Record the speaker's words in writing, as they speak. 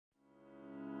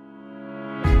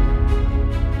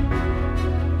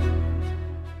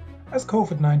As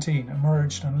COVID-19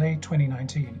 emerged in late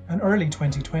 2019 and early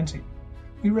 2020,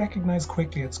 we recognized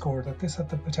quickly at SCORE that this had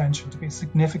the potential to be a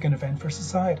significant event for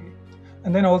society,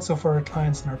 and then also for our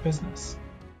clients and our business.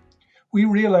 We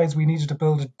realized we needed to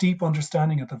build a deep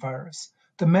understanding of the virus,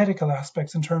 the medical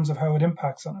aspects in terms of how it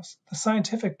impacts on us, the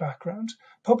scientific background,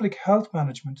 public health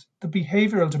management, the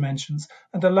behavioral dimensions,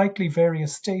 and the likely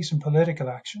various state and political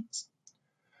actions.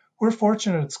 We're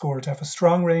fortunate at SCORE to have a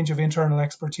strong range of internal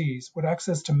expertise with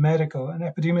access to medical and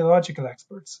epidemiological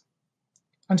experts,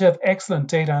 and to have excellent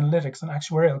data analytics and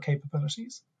actuarial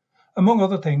capabilities. Among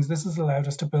other things, this has allowed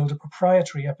us to build a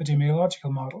proprietary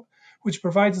epidemiological model, which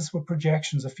provides us with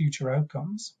projections of future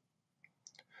outcomes.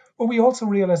 But we also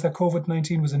realized that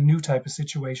COVID-19 was a new type of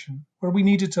situation, where we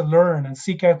needed to learn and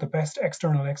seek out the best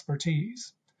external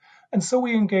expertise. And so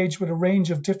we engaged with a range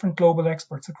of different global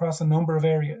experts across a number of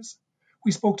areas.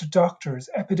 We spoke to doctors,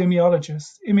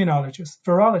 epidemiologists, immunologists,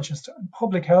 virologists, and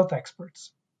public health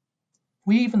experts.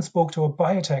 We even spoke to a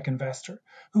biotech investor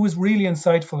who was really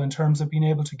insightful in terms of being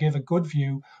able to give a good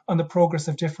view on the progress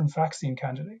of different vaccine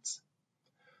candidates.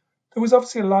 There was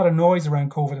obviously a lot of noise around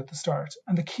COVID at the start,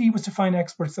 and the key was to find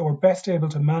experts that were best able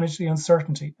to manage the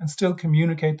uncertainty and still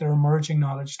communicate their emerging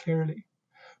knowledge clearly.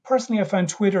 Personally, I found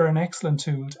Twitter an excellent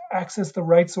tool to access the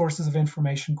right sources of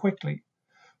information quickly.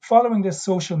 Following this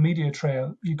social media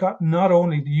trail, you got not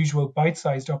only the usual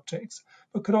bite-sized updates,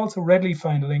 but could also readily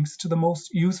find links to the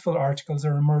most useful articles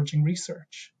or emerging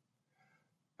research.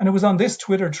 And it was on this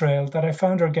Twitter trail that I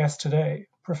found our guest today,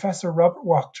 Professor Robert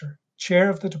Wachter,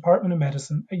 Chair of the Department of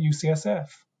Medicine at UCSF.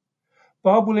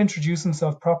 Bob will introduce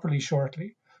himself properly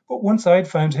shortly, but once I'd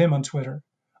found him on Twitter,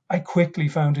 I quickly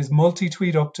found his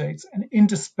multi-tweet updates an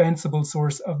indispensable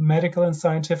source of medical and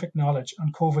scientific knowledge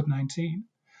on COVID-19.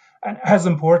 And as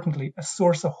importantly, a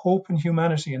source of hope and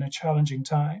humanity in a challenging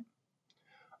time.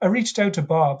 I reached out to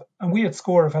Bob, and we at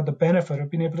SCORE have had the benefit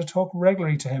of being able to talk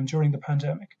regularly to him during the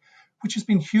pandemic, which has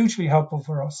been hugely helpful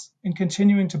for us in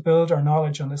continuing to build our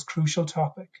knowledge on this crucial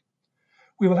topic.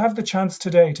 We will have the chance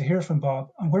today to hear from Bob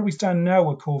on where we stand now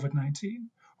with COVID-19,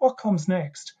 what comes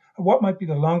next, and what might be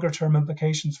the longer-term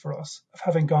implications for us of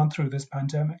having gone through this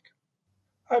pandemic.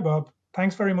 Hi, Bob.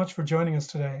 Thanks very much for joining us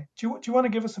today. Do you want to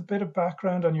give us a bit of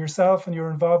background on yourself and your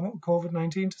involvement with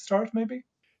COVID-19 to start, maybe?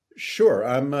 Sure.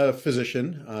 I'm a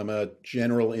physician. I'm a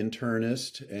general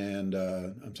internist, and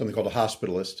I'm something called a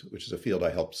hospitalist, which is a field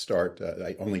I helped start.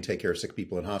 I only take care of sick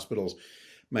people in hospitals.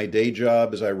 My day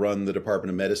job is I run the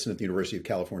Department of Medicine at the University of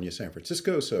California, San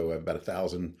Francisco. So I have about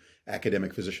 1,000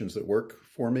 academic physicians that work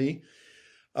for me.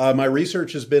 My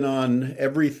research has been on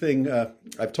everything.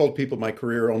 I've told people my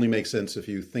career only makes sense if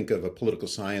you think of a political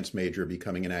science major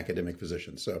becoming an academic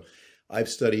physician. So I've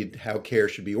studied how care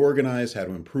should be organized, how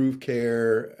to improve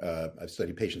care. I've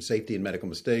studied patient safety and medical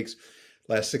mistakes.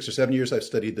 Last 6 or 7 years, I've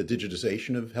studied the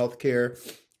digitization of healthcare.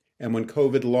 And when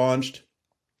COVID launched,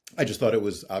 I just thought it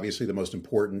was obviously the most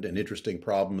important and interesting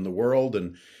problem in the world.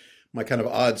 And my kind of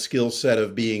odd skill set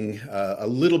of being a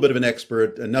little bit of an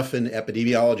expert, enough in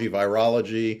epidemiology,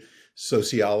 virology,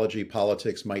 sociology,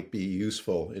 politics might be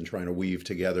useful in trying to weave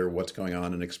together what's going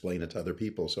on and explain it to other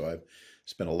people. So I've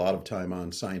spent a lot of time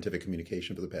on scientific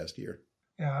communication for the past year.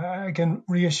 Yeah, I can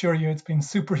reassure you it's been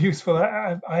super useful.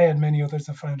 I and many others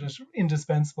have found it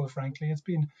indispensable, frankly. It's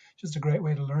been just a great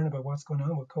way to learn about what's going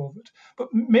on with COVID. But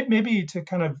maybe to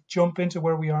kind of jump into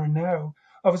where we are now,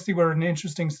 obviously, we're at an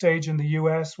interesting stage in the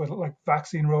US with like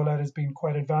vaccine rollout has been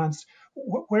quite advanced.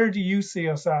 Where do you see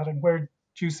us at, and where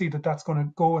do you see that that's going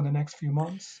to go in the next few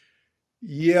months?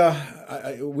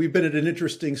 Yeah, we've been at an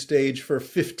interesting stage for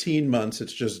 15 months.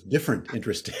 It's just different,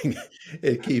 interesting.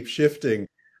 It keeps shifting.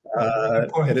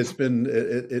 And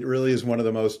it really is one of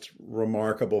the most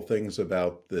remarkable things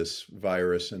about this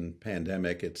virus and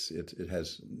pandemic. It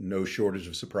has no shortage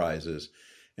of surprises.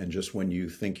 And just when you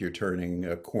think you're turning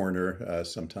a corner,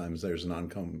 sometimes there's an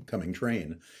oncoming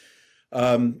train.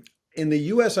 In the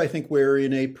US, I think we're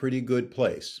in a pretty good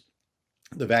place.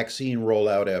 The vaccine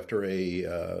rollout after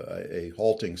a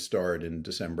halting start in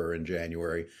December and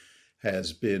January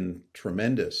has been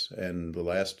tremendous. And the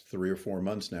last 3 or 4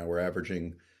 months now, we're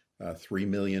averaging 3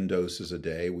 million doses a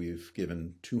day. We've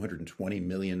given 220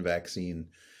 million vaccine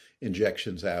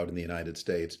injections out in the United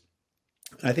States.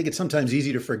 I think it's sometimes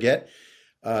easy to forget.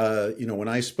 When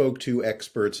I spoke to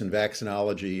experts in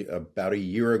vaccinology about a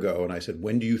year ago, and I said,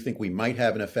 when do you think we might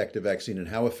have an effective vaccine and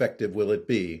how effective will it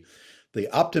be? The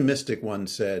optimistic one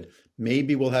said,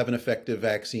 maybe we'll have an effective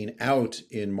vaccine out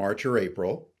in March or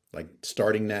April, like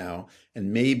starting now,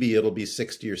 and maybe it'll be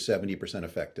 60 or 70%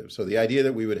 effective. So the idea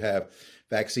that we would have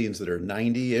vaccines that are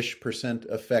 90-ish%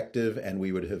 effective and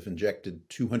we would have injected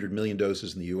 200 million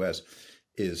doses in the US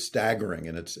is staggering,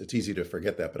 and it's easy to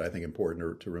forget that, but I think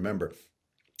important to remember.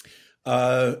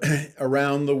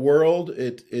 Around the world,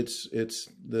 it's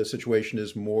the situation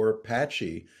is more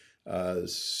patchy.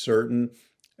 Certain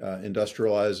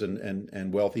industrialized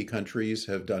and wealthy countries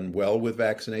have done well with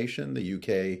vaccination. The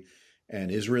UK and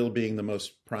Israel being the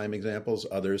most prime examples.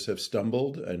 Others have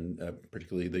stumbled, and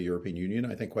particularly the European Union,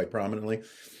 I think, quite prominently.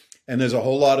 And there's a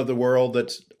whole lot of the world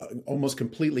that's almost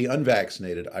completely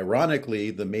unvaccinated.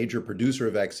 Ironically, the major producer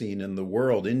of vaccine in the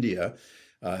world, India,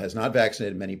 has not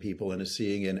vaccinated many people and is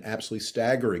seeing an absolutely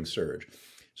staggering surge.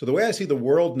 So the way I see the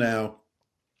world now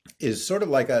is sort of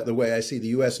like the way I see the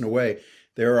US in a way.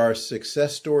 There are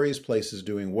success stories, places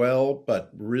doing well,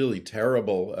 but really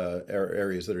terrible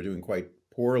areas that are doing quite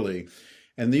poorly.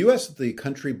 And the US, the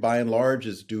country by and large,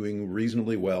 is doing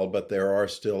reasonably well, but there are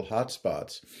still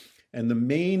hotspots. And the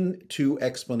main two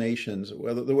explanations,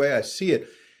 well, the way I see it,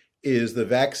 is the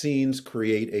vaccines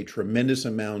create a tremendous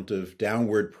amount of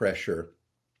downward pressure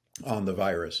on the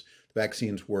virus. The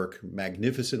vaccines work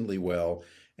magnificently well.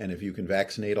 And if you can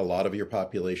vaccinate a lot of your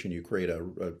population, you create a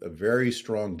very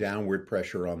strong downward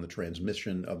pressure on the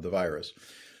transmission of the virus.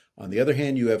 On the other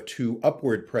hand, you have two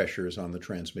upward pressures on the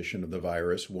transmission of the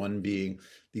virus, one being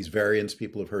these variants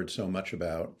people have heard so much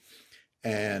about,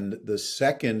 and the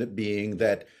second being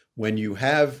that when you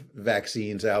have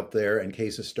vaccines out there and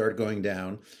cases start going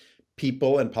down,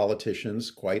 people and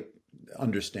politicians quite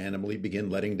understandably begin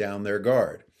letting down their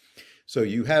guard. So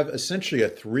you have essentially a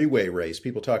three-way race.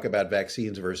 People talk about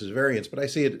vaccines versus variants, but I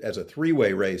see it as a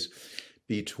three-way race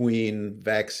between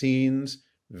vaccines,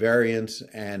 variants,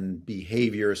 and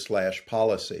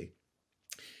behavior/policy.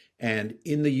 And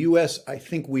in the US, I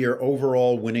think we are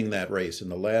overall winning that race. In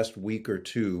the last week or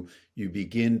two, you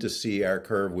begin to see our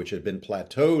curve, which had been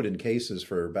plateaued in cases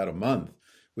for about a month,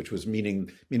 which was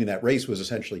meaning that race was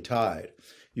essentially tied.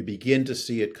 You begin to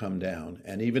see it come down.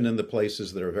 And even in the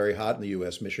places that are very hot in the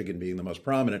US, Michigan being the most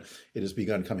prominent, it has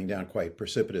begun coming down quite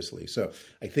precipitously. So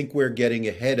I think we're getting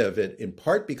ahead of it, in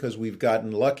part because we've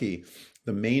gotten lucky.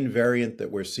 The main variant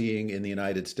that we're seeing in the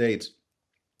United States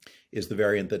is the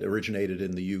variant that originated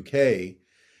in the UK.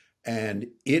 And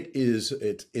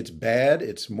it's bad,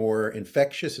 it's more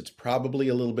infectious, it's probably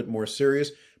a little bit more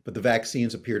serious, but the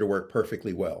vaccines appear to work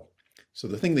perfectly well. So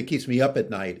the thing that keeps me up at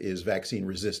night is vaccine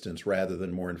resistance rather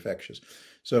than more infectious.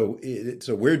 So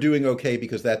we're doing okay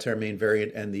because that's our main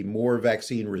variant, and the more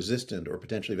vaccine resistant or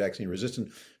potentially vaccine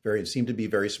resistant variants seem to be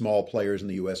very small players in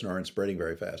the US and aren't spreading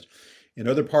very fast. In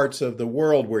other parts of the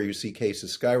world where you see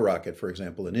cases skyrocket, for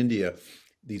example, in India,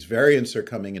 these variants are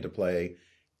coming into play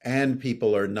and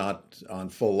people are not on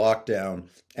full lockdown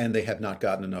and they have not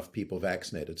gotten enough people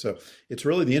vaccinated. So it's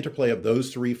really the interplay of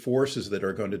those three forces that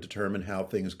are going to determine how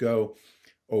things go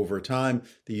over time.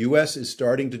 The US is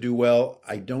starting to do well.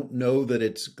 I don't know that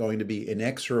it's going to be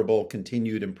inexorable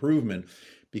continued improvement,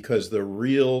 because the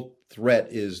real threat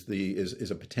is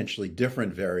a potentially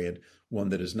different variant, one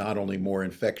that is not only more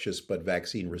infectious but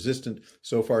vaccine resistant.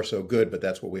 So far, so good, but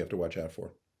that's what we have to watch out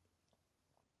for.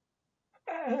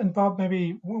 And Bob,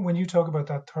 maybe when you talk about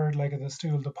that third leg of the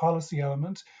stool, the policy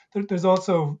element, there's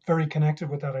also very connected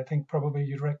with that. I think probably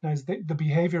you'd recognize the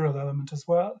behavioral element as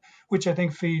well, which I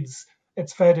think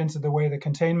it's fed into the way the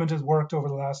containment has worked over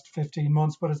the last 15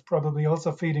 months, but it's probably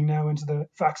also feeding now into the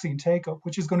vaccine take-up,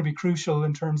 which is going to be crucial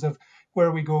in terms of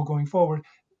where we go going forward.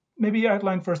 Maybe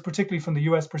outline first, particularly from the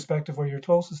US perspective, where you're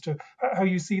closest to, how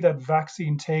you see that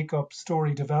vaccine take-up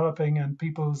story developing and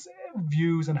people's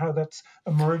views and how that's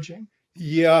emerging.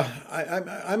 Yeah,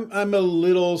 I'm a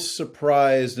little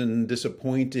surprised and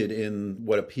disappointed in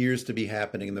what appears to be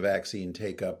happening in the vaccine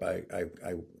take-up.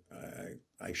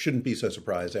 I shouldn't be so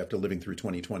surprised after living through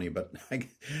 2020, but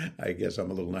I guess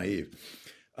I'm a little naive.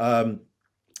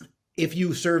 If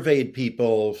you surveyed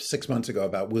people 6 months ago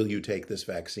about will you take this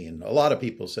vaccine, a lot of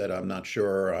people said I'm not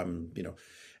sure. And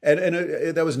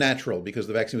that was natural because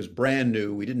the vaccine was brand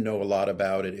new. We didn't know a lot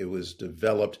about it. It was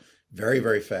developed very,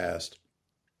 very fast.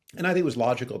 And I think it was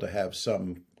logical to have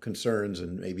some concerns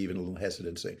and maybe even a little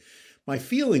hesitancy. My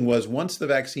feeling was once the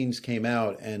vaccines came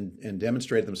out and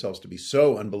demonstrated themselves to be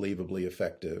so unbelievably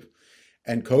effective,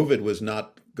 and COVID was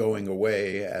not going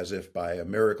away as if by a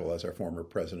miracle, as our former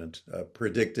president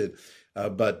predicted,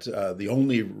 but the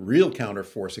only real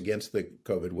counterforce against the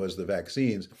COVID was the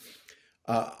vaccines.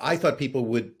 I thought people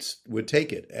would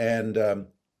take it, and the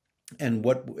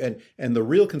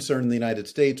real concern in the United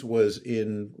States was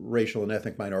in racial and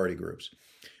ethnic minority groups,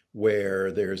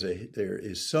 where there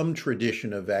is some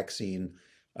tradition of vaccine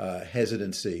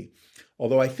hesitancy.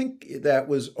 Although I think that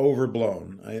was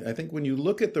overblown. I think when you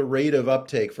look at the rate of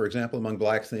uptake, for example, among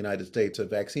blacks in the United States of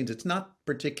vaccines, it's not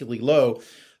particularly low.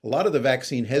 a lot of the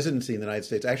vaccine hesitancy in the United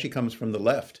States actually comes from the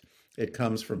left. It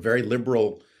comes from very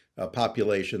liberal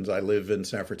populations. I live in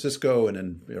San Francisco,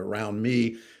 and around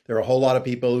me, there are a whole lot of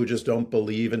people who just don't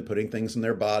believe in putting things in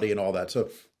their body and all that. So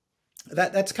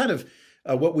that's kind of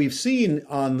what we've seen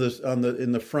in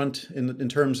the front in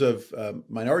terms of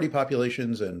minority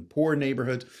populations and poor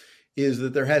neighborhoods is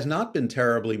that there has not been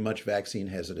terribly much vaccine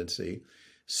hesitancy.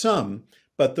 Some,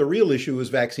 but the real issue is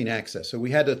vaccine access. So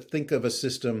we had to think of a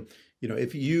system.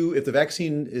 If the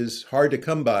vaccine is hard to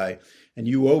come by, and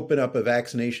you open up a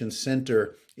vaccination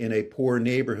center in a poor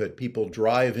neighborhood, people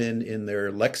drive in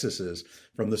their Lexuses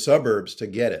from the suburbs to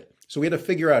get it. So we had to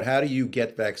figure out, how do you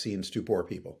get vaccines to poor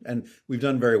people? And we've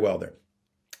done very well there.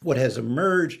 What has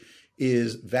emerged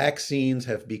is vaccines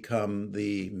have become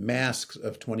the masks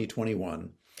of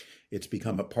 2021. It's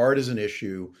become a partisan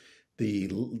issue.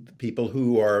 The people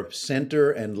who are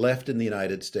center and left in the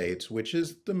United States, which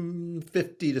is the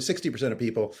 50 to 60% of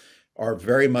people, are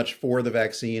very much for the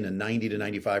vaccine, and 90 to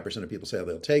 95% of people say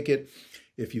they'll take it.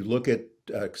 If you look at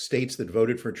states that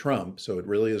voted for Trump, so it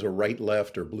really is a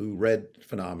right-left or blue-red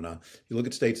phenomena. You look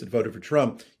at states that voted for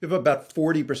Trump, you have about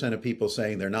 40% of people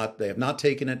saying they have not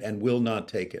taken it and will not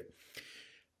take it.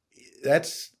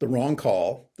 That's the wrong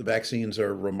call. The vaccines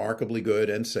are remarkably good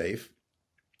and safe,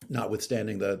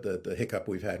 notwithstanding the hiccup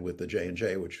we've had with the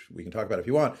J&J, which we can talk about if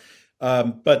you want.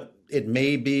 But it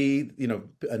may be,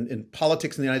 in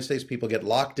politics in the United States, people get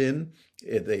locked in.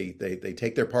 They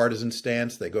take their partisan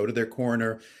stance. They go to their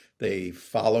corner. They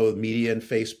follow media and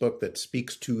Facebook that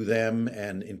speaks to them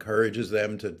and encourages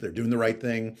them they're doing the right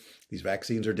thing. These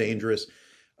vaccines are dangerous.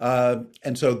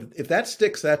 And so if that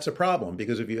sticks, that's a problem,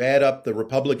 because if you add up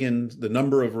the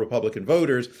number of Republican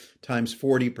voters times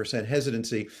 40%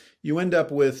 hesitancy, you end up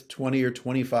with 20 or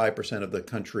 25% of the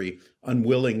country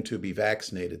unwilling to be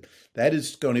vaccinated. That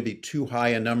is going to be too high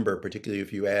a number, particularly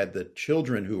if you add the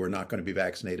children who are not going to be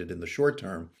vaccinated in the short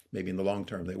term. Maybe in the long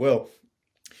term they will.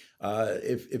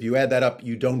 If you add that up,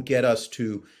 you don't get us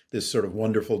to this sort of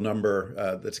wonderful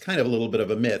number that's kind of a little bit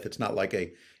of a myth. It's not like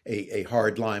a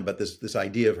hard line, but this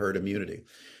idea of herd immunity.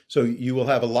 So you will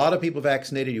have a lot of people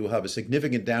vaccinated. You will have a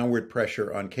significant downward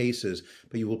pressure on cases,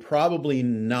 but you will probably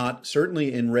not,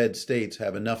 certainly in red states,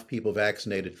 have enough people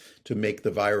vaccinated to make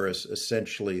the virus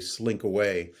essentially slink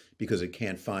away because it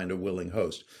can't find a willing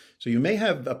host. So you may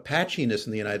have a patchiness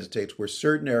in the United States where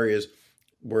certain areas,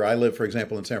 where I live, for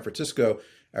example, in San Francisco,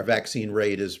 our vaccine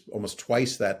rate is almost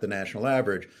twice the national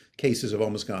average. Cases have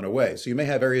almost gone away. So you may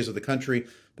have areas of the country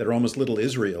that are almost little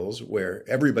Israels, where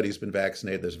everybody's been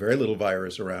vaccinated. There's very little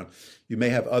virus around. You may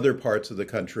have other parts of the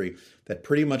country that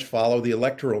pretty much follow the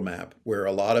electoral map, where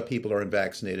a lot of people are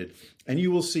unvaccinated. And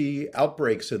you will see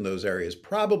outbreaks in those areas,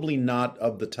 probably not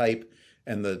of the type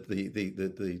and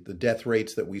the death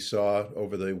rates that we saw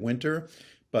over the winter,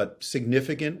 but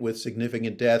significant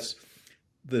deaths.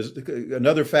 There's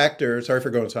another factor. Sorry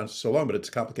for going on so long, but it's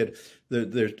complicated.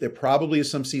 There probably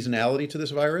is some seasonality to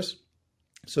this virus.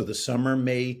 So the summer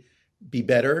may be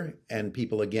better, and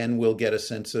people again will get a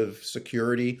sense of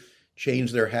security,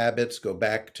 change their habits, go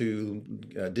back to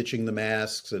ditching the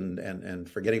masks and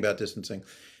forgetting about distancing.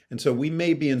 And so we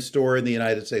may be in store in the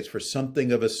United States for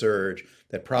something of a surge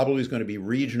that probably is going to be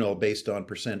regional based on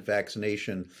percent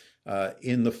vaccination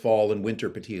in the fall and winter,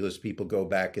 particularly as people go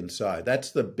back inside.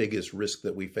 That's the biggest risk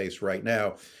that we face right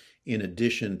now, in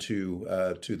addition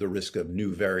to the risk of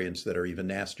new variants that are even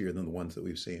nastier than the ones that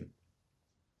we've seen.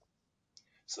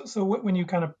 So when you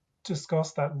kind of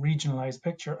discuss that regionalized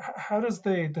picture, how does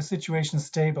the situation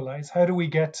stabilize? How do we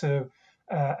get to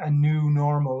a new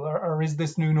normal, or is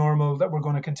this new normal that we're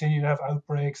going to continue to have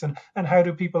outbreaks? And how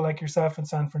do people like yourself in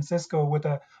San Francisco with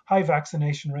a high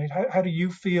vaccination rate, how do you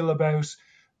feel about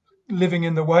living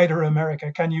in the wider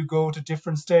America? Can you go to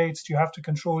different states? Do you have to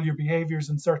control your behaviors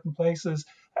in certain places?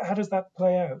 How does that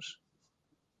play out?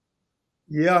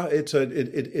 Yeah,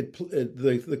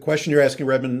 the question you're asking,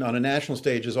 Redmond, on a national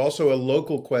stage is also a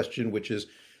local question, which is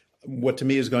what to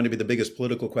me is going to be the biggest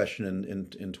political question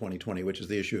in 2020, which is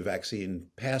the issue of vaccine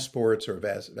passports or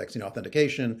vaccine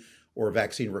authentication or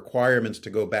vaccine requirements to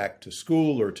go back to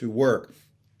school or to work.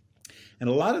 And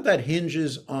a lot of that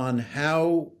hinges on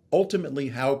ultimately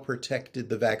how protected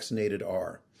the vaccinated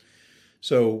are.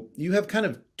 So you have kind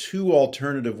of two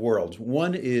alternative worlds.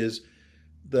 One is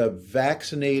the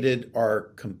vaccinated are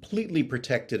completely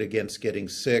protected against getting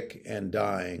sick and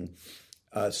dying,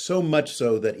 so much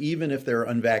so that even if there are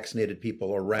unvaccinated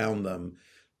people around them,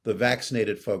 the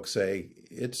vaccinated folks say,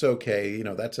 it's okay,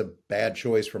 that's a bad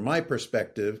choice from my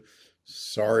perspective.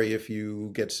 Sorry if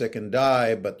you get sick and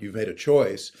die, but you've made a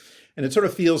choice. And it sort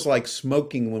of feels like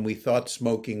smoking when we thought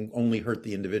smoking only hurt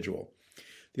the individual.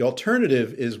 The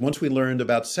alternative is once we learned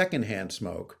about secondhand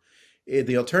smoke,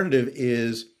 the alternative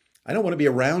is I don't want to be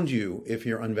around you if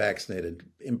you're unvaccinated,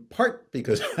 in part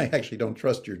because I actually don't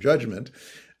trust your judgment.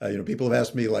 People have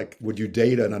asked me, like, would you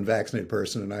date an unvaccinated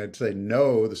person? And I'd say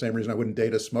no, the same reason I wouldn't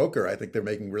date a smoker. I think they're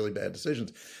making really bad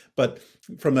decisions. But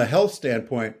from a health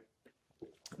standpoint,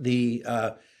 the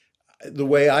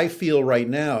way I feel right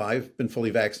now, I've been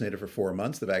fully vaccinated for 4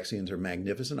 months. The vaccines are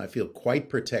magnificent. I feel quite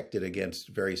protected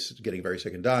against getting very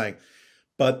sick and dying.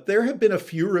 But there have been a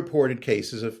few reported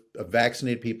cases of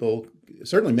vaccinated people,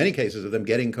 certainly many cases of them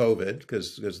getting COVID,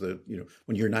 because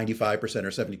when you're 95%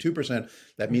 or 72%,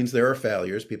 that means there are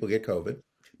failures. People get COVID.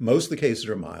 Most of the cases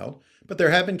are mild, but there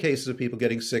have been cases of people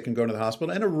getting sick and going to the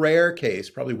hospital, and a rare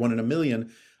case, probably 1 in a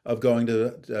million, of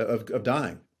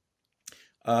dying.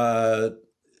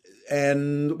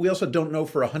 And we also don't know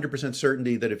for 100%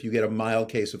 certainty that if you get a mild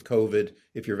case of COVID,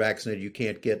 if you're vaccinated, you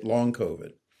can't get long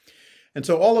COVID. And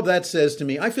so all of that says to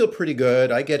me, I feel pretty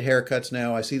good. I get haircuts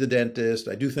now. I see the dentist.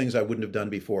 I do things I wouldn't have done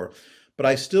before. But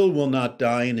I still will not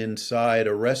dine inside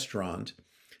a restaurant.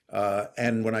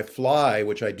 And when I fly,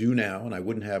 which I do now, and I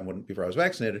wouldn't have before I was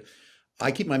vaccinated,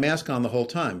 I keep my mask on the whole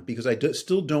time because I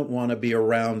still don't want to be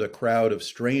around a crowd of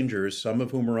strangers, some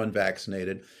of whom are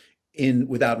unvaccinated,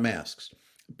 without masks.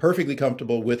 Perfectly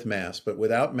comfortable with masks, but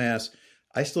without masks,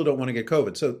 I still don't want to get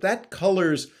COVID. So that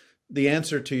colors the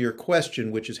answer to your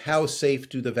question, which is how safe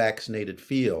do the vaccinated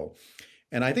feel?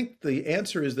 And I think the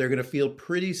answer is they're going to feel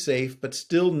pretty safe, but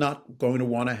still not going to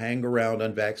want to hang around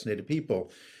unvaccinated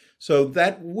people. So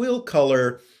that will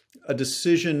color a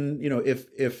decision,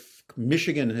 if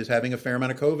Michigan is having a fair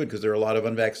amount of COVID because there are a lot of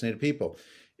unvaccinated people.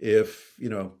 If,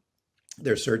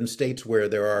 there are certain states where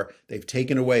they've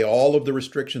taken away all of the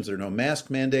restrictions, there are no mask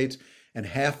mandates, and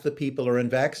half the people are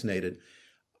unvaccinated.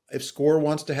 If SCORE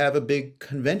wants to have a big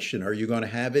convention, are you going to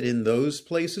have it in those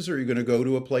places, or are you going to go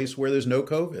to a place where there's no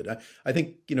COVID? I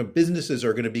think, businesses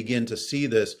are going to begin to see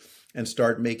this and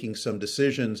start making some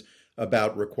decisions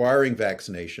about requiring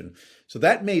vaccination. So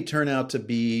that may turn out to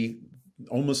be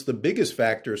almost the biggest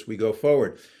factor as we go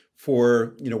forward.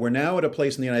 We're now at a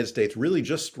place in the United States, really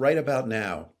just right about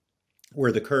now,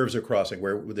 where the curves are crossing,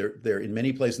 where there in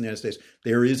many places in the United States,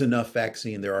 there is enough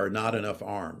vaccine, there are not enough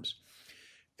arms.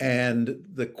 And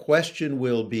the question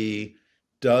will be,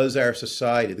 does our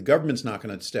society, the government's not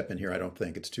going to step in here, I don't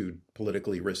think, it's too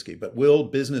politically risky, but will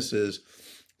businesses,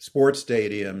 sports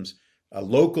stadiums,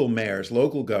 local mayors,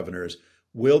 local governors,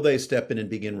 will they step in and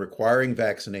begin requiring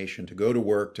vaccination to go to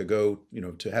work, to go,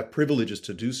 to have privileges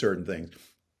to do certain things?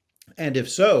 And if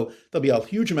so, there'll be a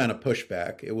huge amount of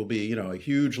pushback. It will be, a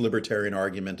huge libertarian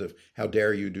argument of how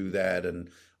dare you do that and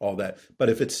all that. But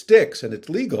if it sticks and it's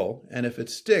legal, and if it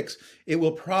sticks, it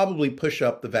will probably push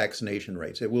up the vaccination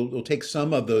rates. It'll take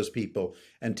some of those people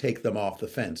and take them off the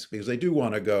fence because they do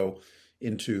want to go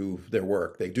into their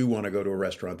work. They do want to go to a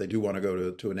restaurant. They do want to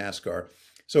go to a NASCAR.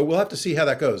 So we'll have to see how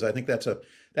that goes. I think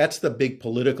that's the big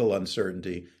political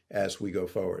uncertainty as we go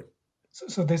forward.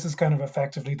 So this is kind of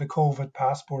effectively the COVID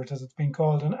passport, as it's been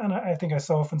called. And I think I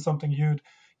saw from something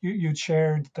you'd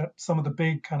shared that some of the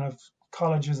big kind of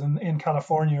colleges in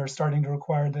California are starting to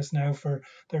require this now for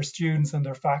their students and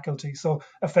their faculty. So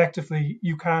effectively,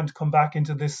 you can't come back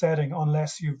into this setting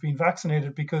unless you've been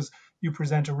vaccinated because you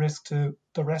present a risk to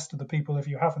the rest of the people if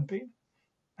you haven't been.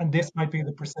 And this might be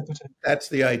the precipitate. That's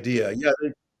the idea. Yeah.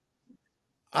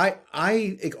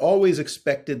 I always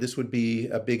expected this would be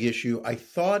a big issue. I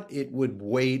thought it would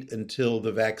wait until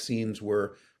the vaccines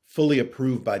were fully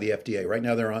approved by the FDA. Right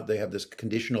now, they have this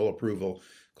conditional approval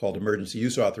called emergency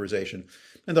use authorization,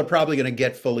 and they're probably going to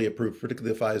get fully approved,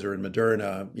 particularly Pfizer and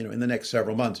Moderna, in the next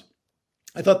several months.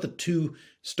 I thought the two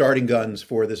starting guns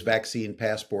for this vaccine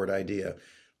passport idea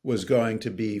was going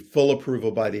to be full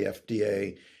approval by the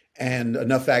FDA and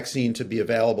enough vaccine to be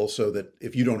available so that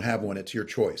if you don't have one, it's your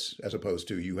choice, as opposed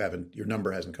to your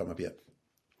number hasn't come up yet.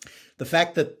 The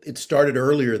fact that it started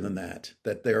earlier than that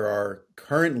there are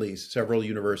currently several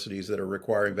universities that are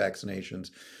requiring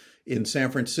vaccinations. In San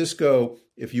Francisco,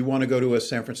 if you want to go to a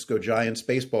San Francisco Giants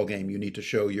baseball game, you need to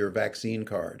show your vaccine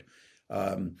card.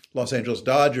 Los Angeles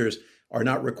Dodgers are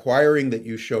not requiring that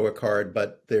you show a card,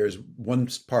 but there's one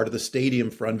part of the stadium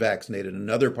for unvaccinated,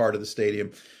 another part of the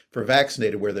stadium for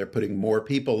vaccinated, where they're putting more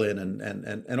people in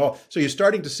and all. So you're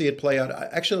starting to see it play out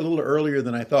actually a little earlier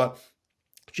than I thought.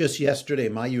 Just yesterday,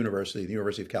 my university, the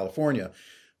University of California,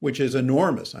 which is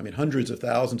enormous, I mean, hundreds of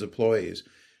thousands of employees,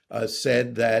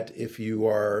 said that if you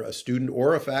are a student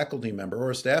or a faculty member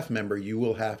or a staff member, you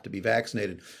will have to be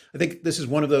vaccinated. I think this is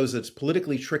one of those that's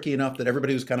politically tricky enough that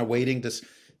everybody was kind of waiting to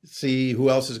see who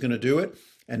else is going to do it.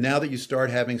 And now that you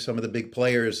start having some of the big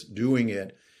players doing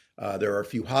it, There are a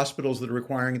few hospitals that are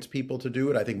requiring its people to do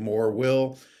it. I think more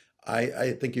will.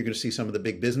 I think you're going to see some of the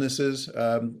big businesses,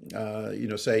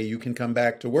 say you can come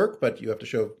back to work, but you have to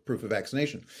show proof of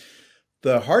vaccination.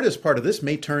 The hardest part of this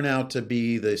may turn out to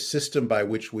be the system by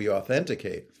which we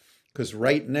authenticate, because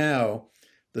right now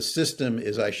the system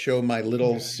is I show my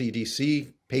little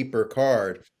CDC paper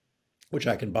card, which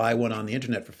I can buy one on the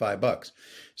internet for $5.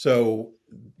 So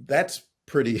that's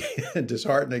pretty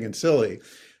disheartening and silly.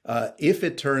 If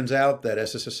it turns out that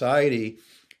as a society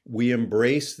we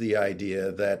embrace the idea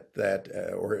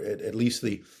or at least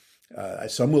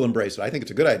some will embrace it. I think it's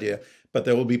a good idea, but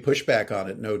there will be pushback on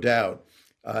it, no doubt.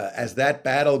 As that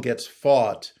battle gets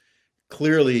fought,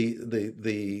 clearly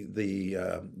the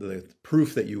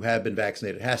proof that you have been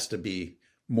vaccinated has to be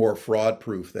more fraud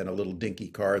proof than a little dinky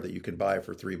card that you can buy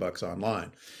for $3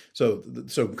 online. So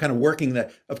kind of working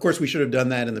that, of course, we should have done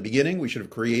that in the beginning. We should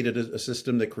have created a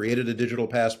system that created a digital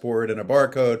passport and a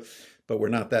barcode, but we're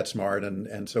not that smart.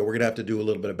 And so we're going to have to do a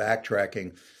little bit of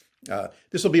backtracking.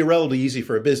 This will be relatively easy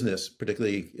for a business,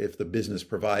 particularly if the business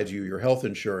provides you your health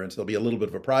insurance. There'll be a little bit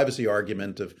of a privacy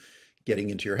argument of getting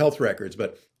into your health records.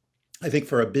 But I think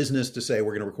for a business to say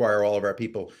we're going to require all of our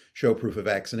people show proof of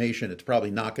vaccination, it's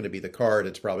probably not going to be the card.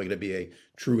 It's probably going to be a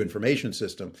true information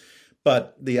system.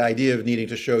 But the idea of needing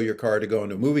to show your card to go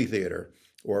into a movie theater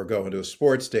or go into a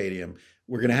sports stadium,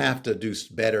 we're going to have to do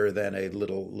better than a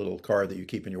little card that you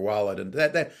keep in your wallet. And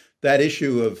that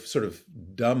issue of sort of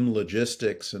dumb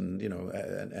logistics and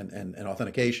and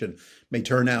authentication may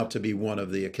turn out to be one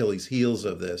of the Achilles heels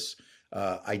of this.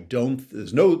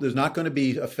 There's not going to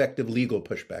be effective legal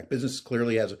pushback. Business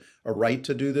clearly has a right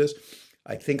to do this.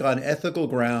 I think on ethical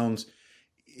grounds,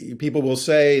 people will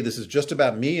say this is just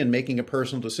about me and making a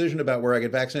personal decision about where I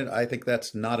get vaccinated. I think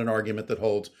that's not an argument that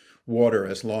holds water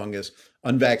as long as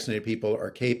unvaccinated people are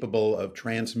capable of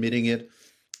transmitting it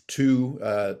to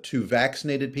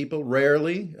vaccinated people.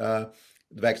 Rarely,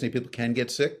 vaccinated people can get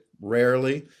sick.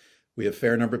 Rarely. We have a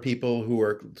fair number of people who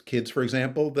are kids, for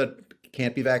example, that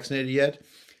can't be vaccinated yet.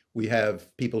 We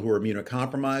have people who are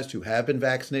immunocompromised who have been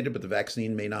vaccinated, but the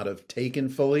vaccine may not have taken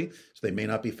fully, so they may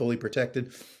not be fully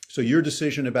protected. So your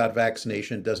decision about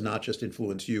vaccination does not just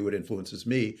influence you, it influences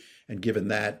me. And given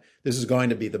that, this is going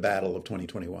to be the battle of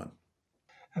 2021.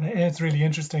 And it's really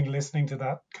interesting listening to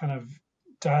that kind of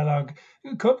dialogue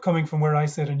coming from where I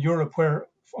sit in Europe, where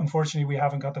unfortunately we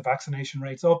haven't got the vaccination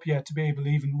rates up yet to be able to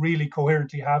even really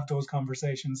coherently have those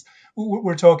conversations.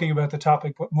 We're talking about the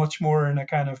topic, but much more in a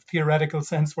kind of theoretical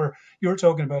sense, where you're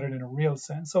talking about it in a real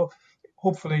sense. So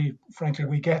hopefully, frankly,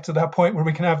 we get to that point where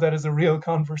we can have that as a real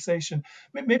conversation.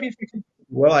 Maybe if we can.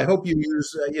 Well, I hope you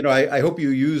use, I hope you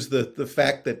use the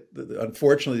fact that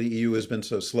unfortunately the EU has been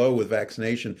so slow with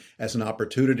vaccination as an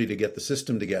opportunity to get the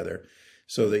system together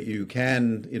so that you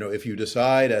can, if you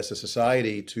decide as a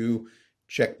society to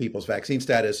check people's vaccine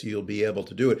status, you'll be able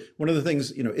to do it. One of the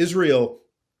things, Israel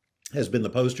has been the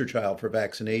poster child for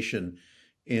vaccination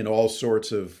in all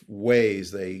sorts of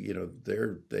ways.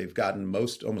 They've gotten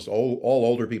almost all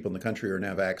older people in the country are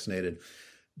now vaccinated.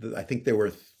 I think there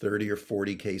were 30 or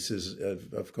 40 cases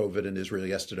of COVID in Israel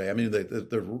yesterday. I mean,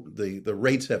 the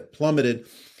rates have plummeted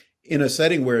in a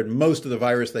setting where most of the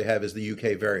virus they have is the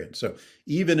UK variant. So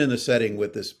even in a setting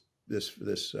with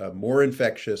this more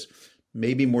infectious,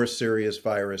 maybe more serious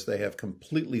virus, they have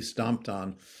completely stomped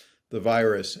on the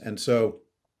virus. And so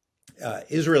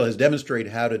Israel has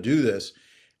demonstrated how to do this.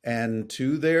 And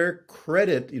to their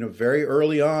credit, very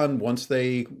early on, once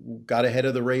they got ahead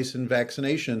of the race in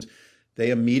vaccinations, they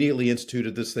immediately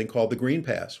instituted this thing called the Green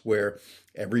Pass, where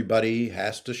everybody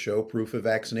has to show proof of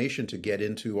vaccination to get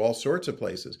into all sorts of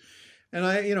places. And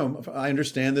I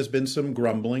understand there's been some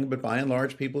grumbling, but by and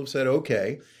large, people have said,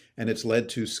 okay. And it's led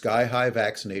to sky high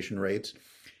vaccination rates.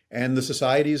 And the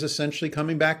society is essentially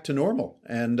coming back to normal.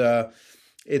 And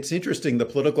it's interesting, the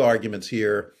political arguments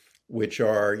here, which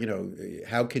are,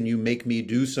 how can you make me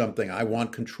do something? I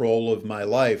want control of my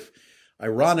life.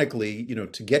 Ironically,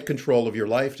 to get control of your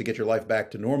life, to get your life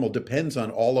back to normal, depends on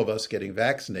all of us getting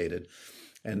vaccinated.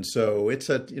 And so it's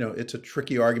a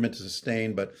tricky argument to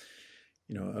sustain, but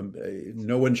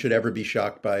no one should ever be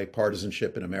shocked by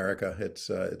partisanship in America. It's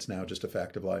now just a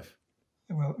fact of life.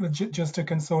 Well, just to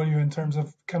console you in terms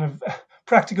of kind of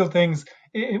practical things,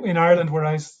 in Ireland where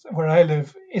I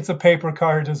live, it's a paper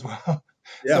card as well.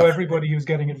 Yeah. So everybody who's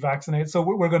getting it vaccinated. So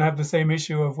we're going to have the same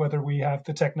issue of whether we have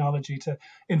the technology to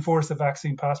enforce a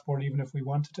vaccine passport, even if we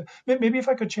wanted to. Maybe if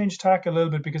I could change tack a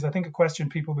little bit, because I think a question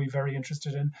people will be very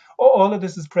interested in. All of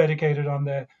this is predicated on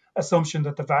the assumption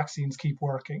that the vaccines keep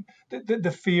working.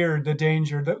 The fear, the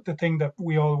danger, the thing that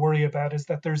we all worry about is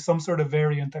that there's some sort of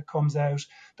variant that comes out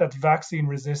that's vaccine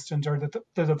resistant, or that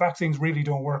the vaccines really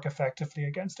don't work effectively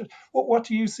against it. What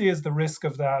do you see as the risk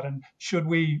of that? And should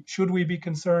we be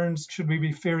concerned? Should we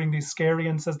be fearing these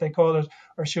scariants, as they call it,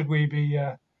 or should we be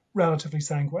relatively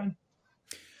sanguine?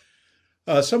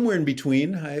 Somewhere in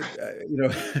between. I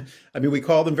mean, we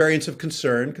call them variants of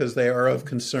concern because they are of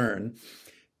concern.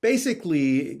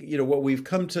 Basically, what we've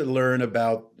come to learn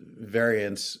about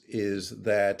variants is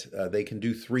that they can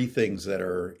do three things that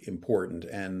are important,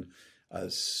 and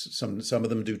some of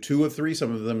them do two of three,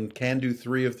 some of them can do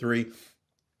three of three.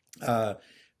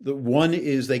 The one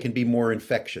is they can be more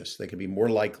infectious. They can be more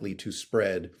likely to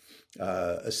spread.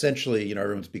 Essentially,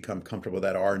 everyone's become comfortable with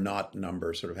that R naught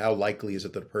number, sort of how likely is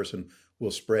it that a person will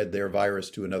spread their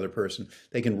virus to another person.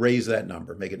 They can raise that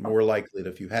number, make it more likely that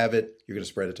if you have it, you're going to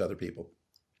spread it to other people.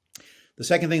 The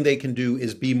second thing they can do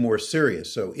is be more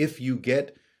serious. So if you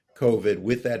get COVID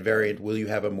with that variant, will you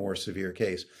have a more severe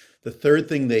case? The third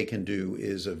thing they can do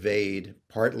is evade,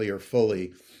 partly or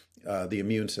fully, the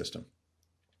immune system.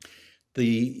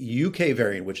 The UK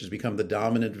variant, which has become the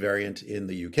dominant variant in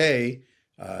the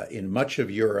UK, in much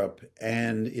of Europe,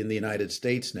 and in the United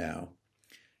States now,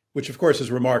 which of course is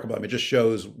remarkable. I mean, it just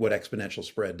shows what exponential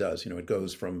spread does. It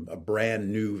goes from a brand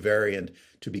new variant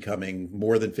to becoming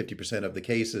more than 50% of the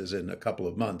cases in a couple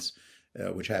of months,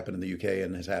 which happened in the UK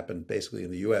and has happened basically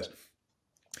in the US.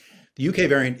 The UK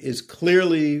variant is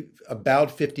clearly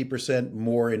about 50%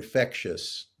 more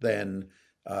infectious than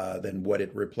what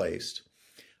it replaced.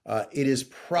 It is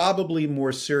probably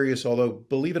more serious, although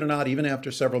believe it or not, even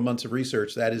after several months of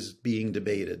research, that is being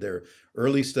debated. Their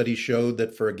early studies showed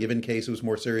that for a given case, it was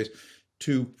more serious.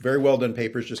 Two very well done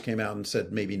papers just came out and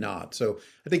said maybe not. So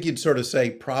I think you'd sort of say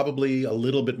probably a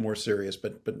little bit more serious,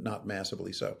 but not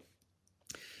massively so.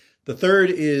 The third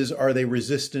is, are they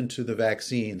resistant to the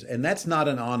vaccines? And that's not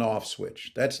an on-off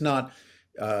switch. That's not,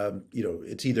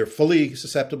 it's either fully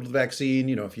susceptible to the vaccine.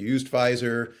 If you used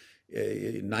Pfizer,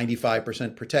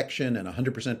 95% protection and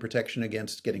 100% protection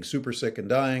against getting super sick and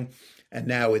dying, and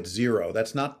now it's zero.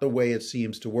 That's not the way it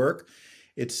seems to work.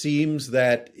 It seems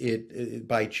that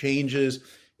by changes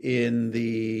in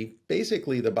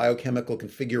basically the biochemical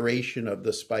configuration of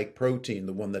the spike protein,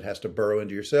 the one that has to burrow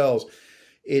into your cells,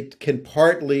 it can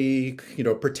partly,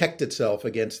 protect itself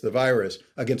against the virus,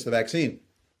 against the vaccine.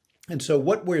 And so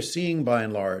what we're seeing by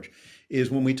and large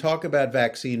is when we talk about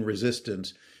vaccine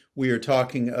resistance, we are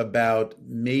talking about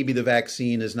maybe the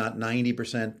vaccine is not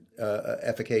 90%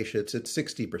 efficacious, it's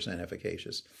 60%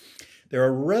 efficacious. There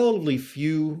are relatively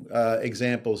few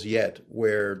examples yet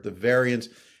where the variants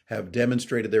have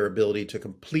demonstrated their ability to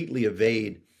completely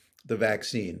evade the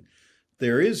vaccine.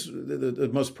 There is the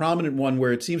most prominent one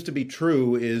where it seems to be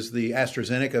true is the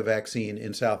AstraZeneca vaccine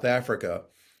in South Africa,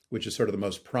 which is sort of the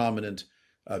most prominent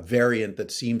variant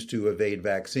that seems to evade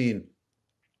vaccine.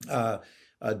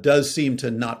 Does seem to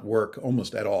not work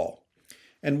almost at all.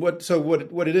 And what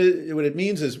it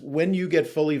means is when you get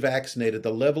fully vaccinated,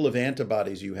 the level of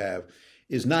antibodies you have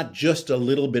is not just a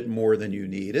little bit more than you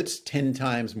need, it's 10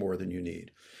 times more than you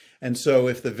need. And so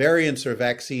if the variants are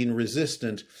vaccine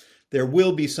resistant, there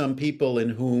will be some people in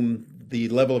whom the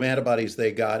level of antibodies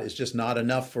they got is just not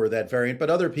enough for that variant, but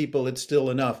other people it's still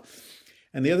enough.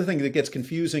 And the other thing that gets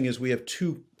confusing is we have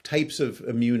two types of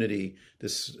immunity,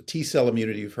 this T cell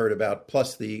immunity you've heard about,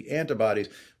 plus the antibodies.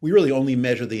 We really only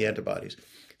measure the antibodies.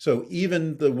 So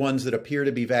even the ones that appear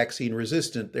to be vaccine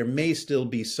resistant, there may still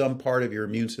be some part of your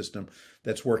immune system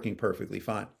that's working perfectly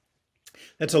fine.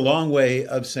 That's a long way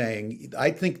of saying,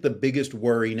 I think the biggest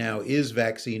worry now is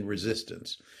vaccine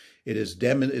resistance.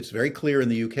 It's very clear in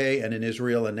the UK and in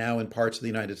Israel and now in parts of the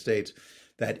United States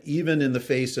that even in the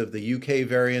face of the UK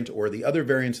variant or the other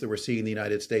variants that we're seeing in the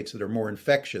United States that are more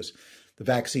infectious, the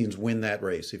vaccines win that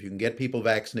race. If you can get people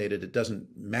vaccinated, it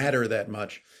doesn't matter that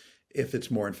much if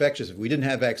it's more infectious. If we didn't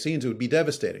have vaccines, it would be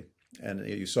devastating. And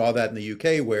you saw that in the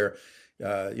UK where,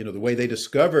 the way they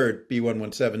discovered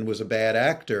B117 was a bad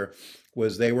actor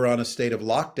was they were on a state of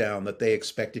lockdown that they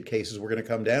expected cases were going to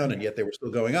come down, and yet they were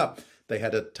still going up. They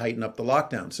had to tighten up the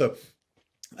lockdown. So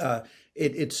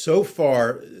it's so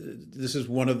far, this is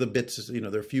one of the bits, there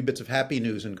are a few bits of happy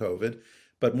news in COVID,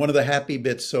 but one of the happy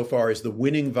bits so far is the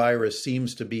winning virus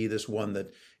seems to be this one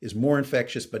that is more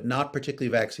infectious, but not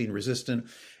particularly vaccine resistant.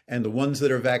 And the ones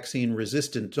that are vaccine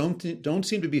resistant don't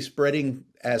seem to be spreading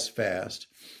as fast,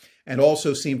 and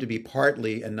also seem to be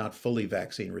partly and not fully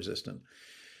vaccine resistant.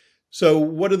 So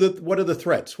what are the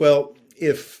threats? Well,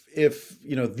 if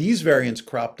these variants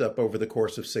cropped up over the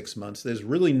course of 6 months, there's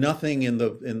really nothing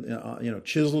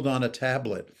chiseled on a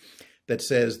tablet that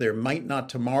says there might not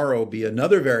tomorrow be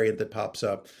another variant that pops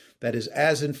up that is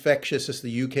as infectious as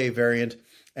the UK variant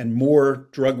and more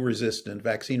drug resistant,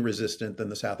 vaccine resistant than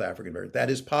the South African variant. That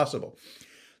is possible.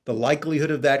 The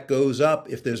likelihood of that goes up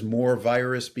if there's more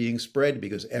virus being spread,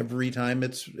 because every time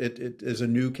it is a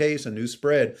new case, a new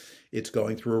spread, it's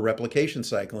going through a replication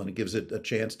cycle, and it gives it a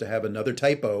chance to have another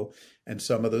typo, and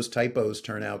some of those typos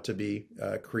turn out to be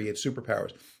create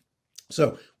superpowers.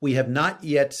 So we have not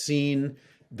yet seen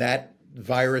that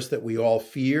virus that we all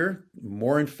fear,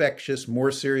 more infectious,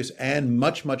 more serious, and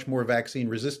much, much more vaccine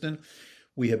resistant.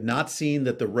 We have not seen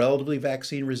that the relatively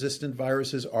vaccine resistant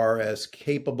viruses are as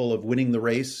capable of winning the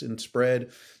race in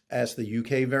spread as the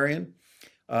UK variant.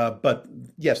 But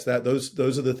yes,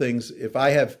 those are the things.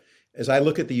 As I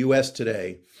look at the US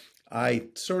today, I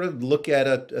sort of look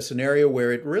at a scenario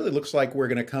where it really looks like we're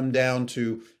going to come down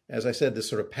to, as I said, this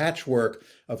sort of patchwork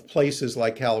of places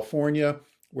like California,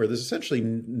 where there's essentially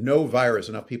no virus,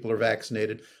 enough people are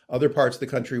vaccinated. Other parts of the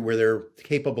country where they're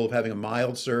capable of having a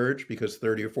mild surge because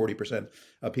 30 or 40%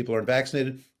 of people aren't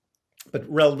vaccinated, but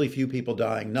relatively few people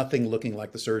dying, nothing looking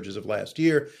like the surges of last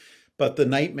year. But the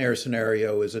nightmare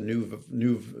scenario is a new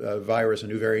virus, a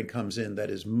new variant comes in that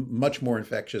is much more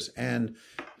infectious and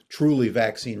truly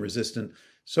vaccine resistant.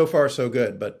 So far, so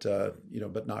good, but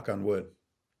knock on wood.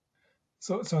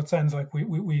 So it sounds like we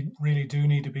really do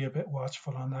need to be a bit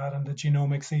watchful on that, and the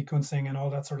genomic sequencing and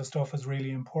all that sort of stuff is really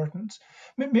important.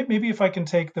 Maybe if I can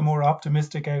take the more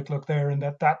optimistic outlook there, and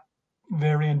that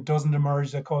variant doesn't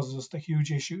emerge that causes us the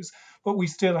huge issues, but we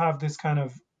still have this kind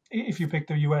of, if you pick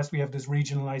the US, we have this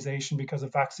regionalization because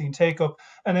of vaccine take-up,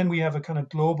 and then we have a kind of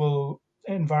global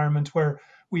environment where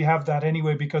we have that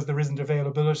anyway because there isn't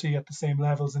availability at the same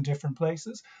levels in different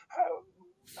places.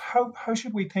 How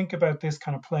should we think about this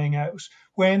kind of playing out?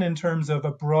 When, in terms of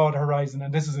a broad horizon,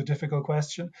 and this is a difficult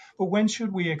question, but when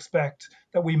should we expect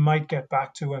that we might get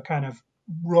back to a kind of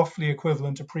roughly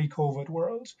equivalent to pre-COVID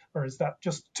world? Or is that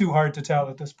just too hard to tell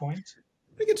at this point?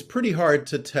 I think it's pretty hard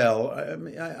to tell. I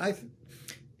mean,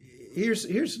 here's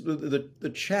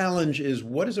the challenge is,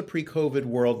 what does a pre-COVID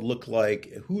world look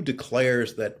like? Who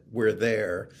declares that we're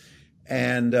there?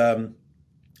 And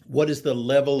what is the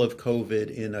level of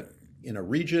COVID in a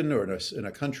region or in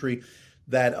a country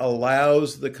that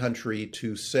allows the country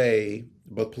to say,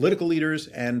 both political leaders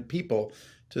and people,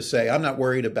 to say, I'm not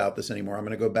worried about this anymore. I'm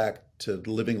going to go back to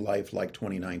living life like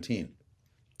 2019.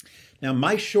 Now,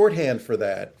 my shorthand for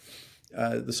that,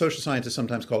 the social scientists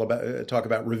sometimes talk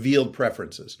about revealed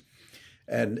preferences.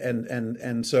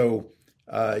 And so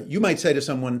you might say to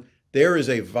someone, there is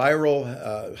a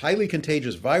viral, highly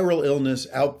contagious viral illness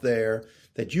out there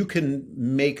that you can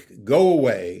make go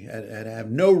away and have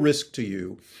no risk to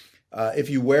you if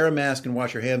you wear a mask and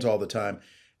wash your hands all the time.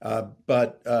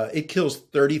 But it kills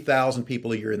 30,000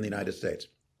 people a year in the United States.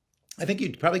 I think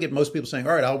you'd probably get most people saying,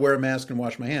 all right, I'll wear a mask and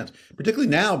wash my hands, particularly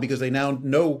now because they now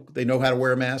know how to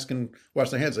wear a mask and wash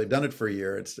their hands. They've done it for a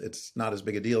year. It's not as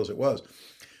big a deal as it was.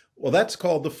 Well, that's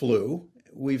called the flu.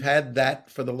 We've had that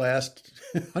for the last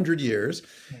 100 years.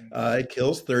 It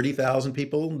kills 30,000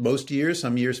 people most years,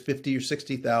 some years 50 or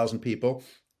 60,000 people.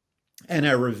 And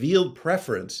our revealed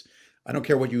preference, I don't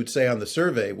care what you would say on the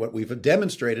survey, what we've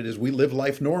demonstrated is we live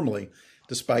life normally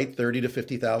despite 30 to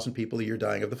 50,000 people a year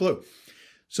dying of the flu.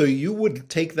 So you would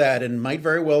take that and might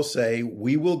very well say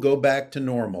we will go back to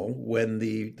normal when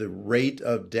the rate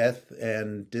of death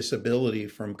and disability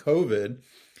from COVID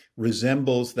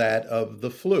resembles that of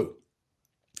the flu.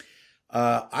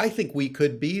 I think we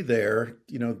could be there,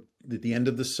 at the end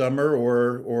of the summer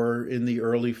or in the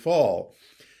early fall.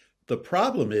 The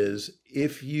problem is,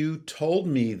 if you told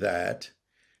me that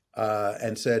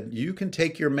and said, you can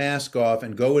take your mask off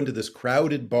and go into this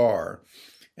crowded bar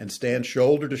and stand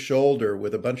shoulder to shoulder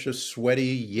with a bunch of sweaty,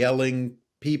 yelling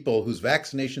people whose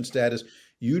vaccination status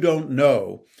you don't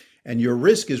know, and your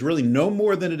risk is really no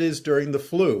more than it is during the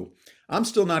flu, I'm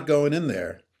still not going in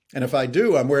there. And if I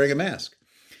do, I'm wearing a mask.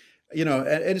 And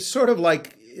it's sort of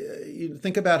like, you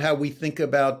think about how we think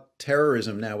about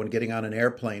terrorism now when getting on an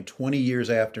airplane 20 years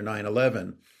after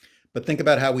 9/11, but think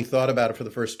about how we thought about it for the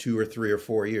first 2 or 3 or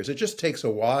 4 years. It just takes a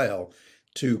while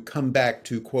to come back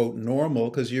to, quote, normal,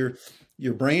 because your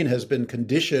brain has been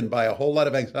conditioned by a whole lot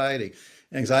of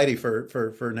anxiety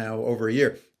for now over a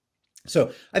year.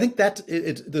 So I think that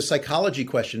the psychology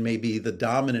question may be the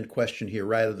dominant question here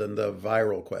rather than the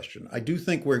viral question. I do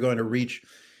think we're going to reach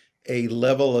a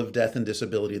level of death and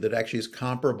disability that actually is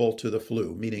comparable to the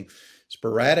flu, meaning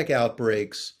sporadic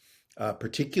outbreaks,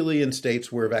 particularly in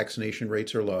states where vaccination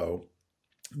rates are low,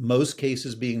 most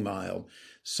cases being mild,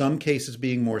 some cases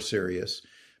being more serious,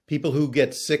 People who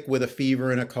get sick with a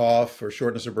fever and a cough or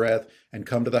shortness of breath and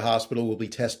come to the hospital will be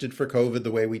tested for COVID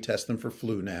the way we test them for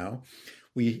flu now.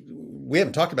 We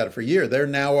haven't talked about it for a year. There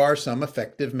now are some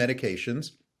effective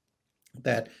medications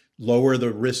that lower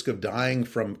the risk of dying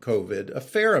from COVID a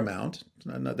fair amount.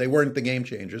 They weren't the game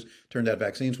changers. Turned out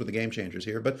vaccines were the game changers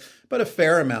here, but a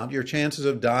fair amount. Your chances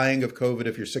of dying of COVID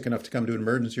if you're sick enough to come to an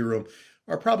emergency room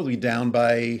are probably down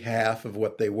by half of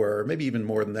what they were, maybe even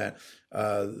more than that,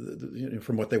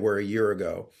 from what they were a year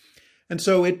ago. And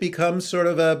so it becomes sort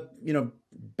of a,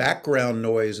 background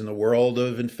noise in the world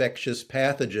of infectious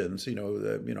pathogens.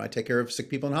 I take care of sick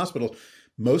people in hospitals.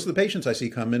 Most of the patients I see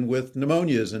come in with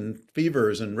pneumonias and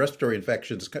fevers and respiratory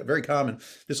infections. Very common.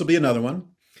 This will be another one.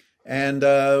 And,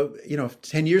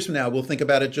 10 years from now, we'll think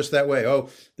about it just that way. Oh,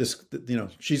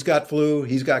 she's got flu,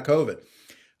 he's got COVID.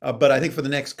 But I think for the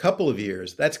next couple of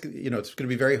years, it's going to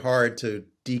be very hard to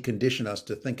decondition us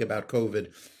to think about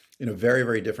COVID in a very,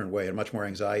 very different way, a much more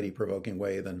anxiety-provoking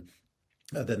way than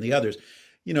the others.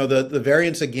 The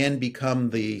variants again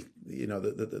become the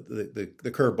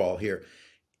curveball here.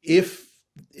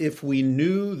 If we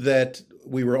knew that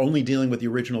we were only dealing with the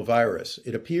original virus,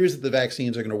 it appears that the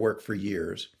vaccines are going to work for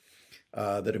years,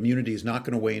 that immunity is not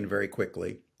going to wane very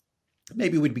quickly.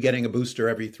 Maybe we'd be getting a booster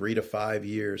every 3 to 5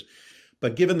 years.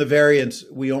 But given the variants,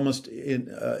 we almost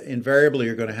invariably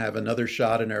are going to have another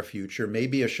shot in our future,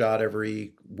 maybe a shot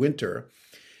every winter.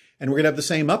 And we're going to have the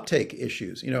same uptake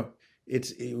issues.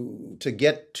 It's to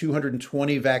get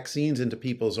 220 vaccines into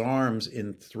people's arms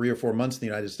in 3 or 4 months in the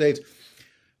United States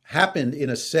happened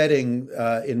in a setting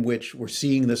in which we're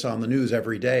seeing this on the news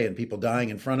every day and people dying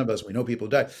in front of us. We know people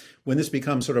die. When this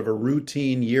becomes sort of a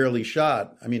routine yearly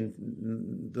shot,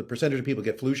 the percentage of people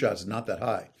who get flu shots is not that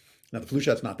high. Now, the flu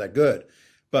shot's not that good,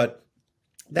 but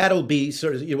that'll be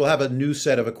we'll have a new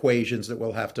set of equations that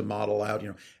we'll have to model out,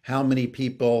 how many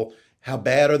people, how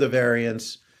bad are the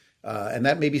variants, and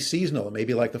that may be seasonal. It may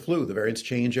be like the flu. The variants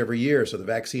change every year, so the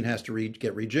vaccine has to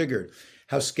get rejiggered.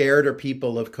 How scared are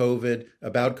people of COVID,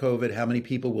 about COVID? How many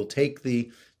people will take the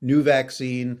new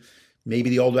vaccine? Maybe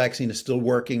the old vaccine is still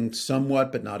working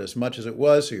somewhat, but not as much as it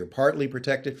was, so you're partly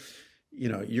protected.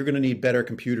 You're going to need better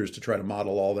computers to try to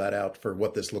model all that out for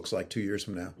what this looks like 2 years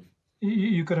from now.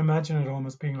 You could imagine it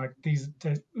almost being like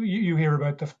you hear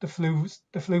about the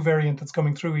flu variant that's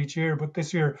coming through each year, but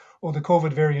this year, the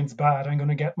COVID variant's bad. I'm going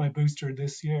to get my booster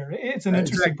this year. It's an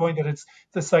interesting point that it's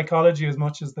the psychology as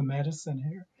much as the medicine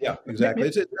here. Yeah, exactly.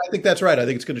 I think that's right. I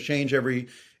think it's going to change every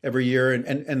year.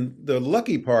 And the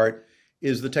lucky part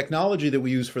is the technology that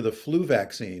we use for the flu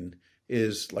vaccine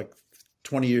is like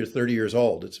 20 years, 30 years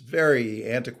old. It's very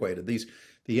antiquated.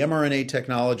 The mRNA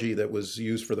technology that was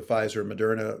used for the Pfizer and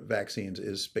Moderna vaccines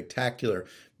is spectacular,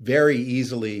 very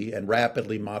easily and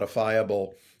rapidly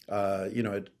modifiable.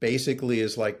 It basically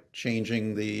is like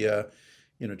changing the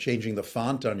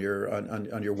font on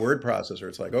your word processor.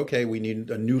 It's like, okay, we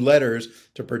need new letters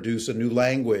to produce a new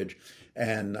language.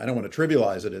 And I don't want to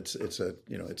trivialize it.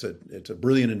 It's a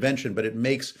brilliant invention, but it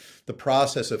makes the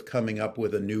process of coming up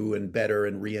with a new and better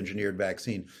and re-engineered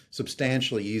vaccine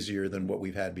substantially easier than what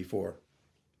we've had before.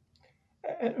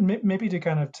 Maybe to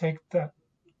kind of take that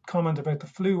comment about the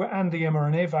flu and the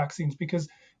mRNA vaccines, because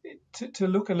to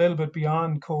look a little bit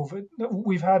beyond COVID,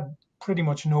 we've had pretty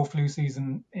much no flu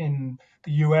season in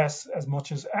the US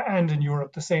and in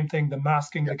Europe. The same thing, the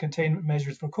masking, the containment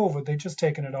measures for COVID, they've just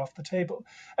taken it off the table.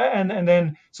 And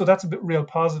then, so that's a bit real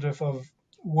positive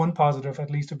one positive, at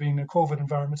least, of being in a COVID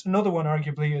environment. Another one,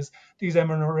 arguably, is these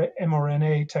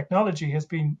mRNA technology has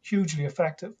been hugely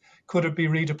effective. Could it be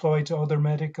redeployed to other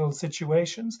medical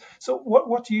situations? So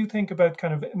what do you think about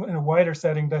kind of in a wider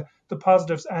setting, the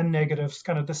positives and negatives,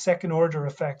 kind of the second order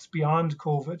effects beyond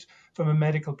COVID from a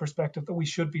medical perspective that we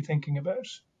should be thinking about?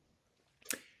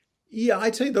 Yeah,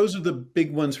 I'd say those are the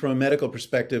big ones from a medical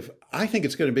perspective. I think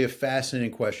it's going to be a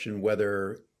fascinating question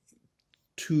whether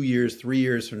 2 years, 3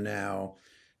 years from now,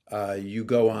 you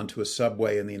go onto a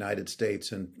subway in the United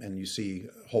States and you see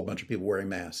a whole bunch of people wearing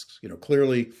masks.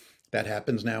 Clearly that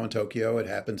happens now in Tokyo. It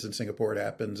happens in Singapore. It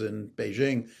happens in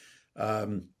Beijing.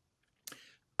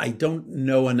 I don't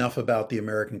know enough about the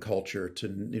American culture to,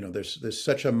 there's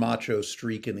such a macho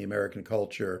streak in the American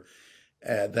culture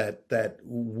that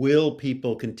will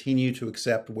people continue to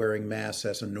accept wearing masks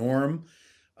as a norm?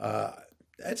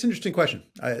 That's an interesting question.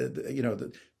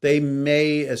 They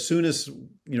may, as soon as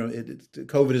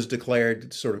COVID is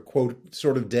declared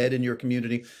sort of dead in your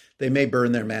community, they may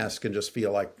burn their mask and just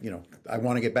feel like, I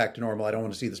want to get back to normal. I don't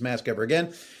want to see this mask ever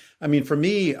again. I mean, for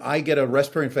me, I get a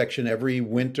respiratory infection every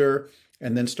winter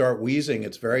and then start wheezing.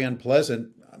 It's very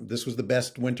unpleasant. This was the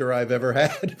best winter I've ever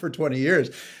had for 20 years.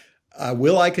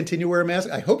 Will I continue to wear a mask?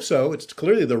 I hope so. It's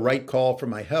clearly the right call for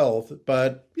my health,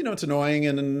 but it's annoying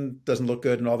and doesn't look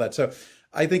good and all that. So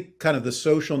I think kind of the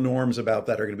social norms about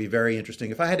that are going to be very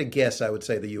interesting. If I had to guess, I would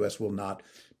say the U.S. will not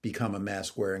become a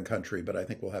mask wearing country, but I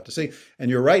think we'll have to see.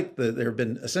 And you're right, there have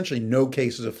been essentially no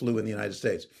cases of flu in the United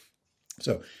States.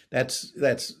 So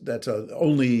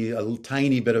only a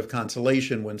tiny bit of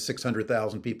consolation when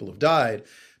 600,000 people have died,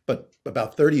 but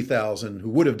about 30,000 who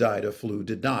would have died of flu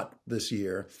did not this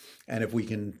year. And if we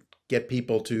can get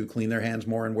people to clean their hands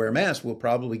more and wear masks, we'll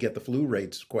probably get the flu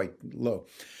rates quite low.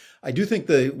 I do think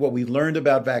what we learned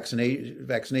about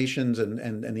vaccinations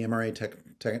and the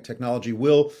mRNA technology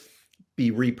will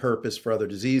be repurposed for other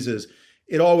diseases.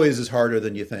 It always is harder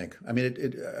than you think. I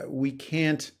mean, we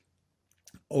can't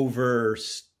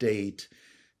overstate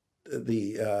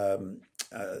we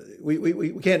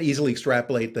can't easily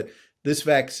extrapolate that this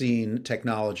vaccine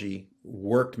technology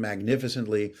worked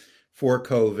magnificently for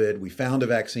COVID. We found a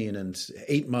vaccine in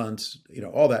 8 months,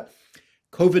 all that.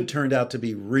 COVID turned out to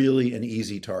be really an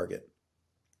easy target.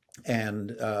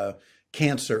 And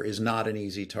cancer is not an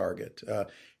easy target.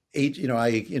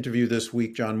 I interviewed this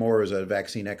week John Moore, who's a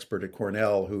vaccine expert at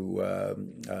Cornell,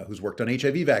 who's worked on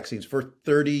HIV vaccines for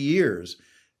 30 years,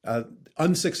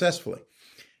 unsuccessfully.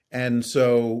 And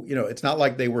so, it's not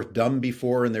like they were dumb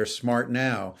before and they're smart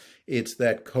now. It's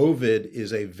that COVID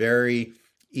is a very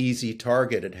easy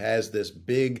target. It has this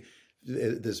big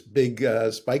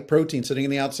spike protein sitting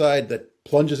in the outside that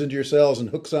plunges into your cells and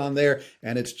hooks on there,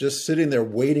 and it's just sitting there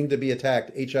waiting to be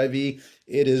attacked. HIV,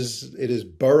 it is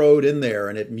burrowed in there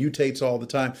and it mutates all the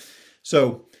time.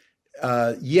 So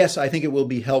yes, I think it will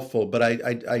be helpful, but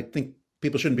I think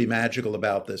people shouldn't be magical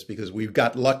about this because we've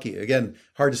got lucky. Again,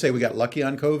 hard to say we got lucky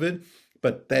on COVID,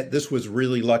 but this was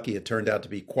really lucky. It turned out to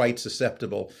be quite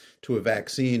susceptible to a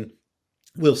vaccine.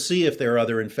 We'll see if there are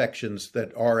other infections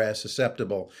that are as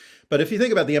susceptible. But if you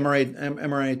think about the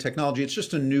mRNA technology, it's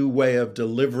just a new way of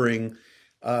delivering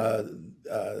the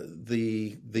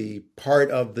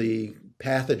part of the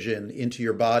pathogen into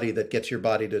your body that gets your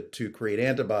body to create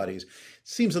antibodies. It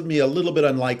seems to me a little bit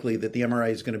unlikely that the mRNA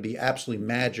is going to be absolutely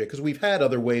magic because we've had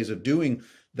other ways of doing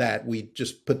that. We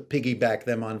just piggyback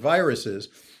them on viruses.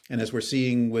 And as we're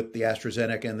seeing with the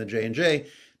AstraZeneca and the J&J,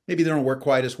 maybe they don't work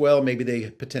quite as well. Maybe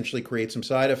they potentially create some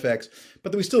side effects,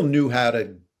 but we still knew how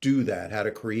to do that, how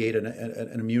to create an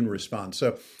immune response.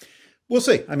 So we'll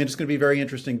see. I mean, it's going to be very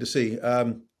interesting to see.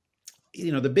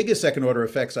 The biggest second order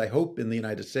effects, I hope, in the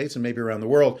United States and maybe around the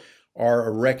world are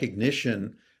a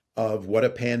recognition of what a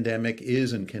pandemic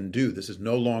is and can do. This is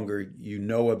no longer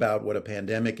about what a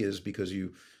pandemic is because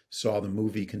you saw the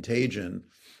movie Contagion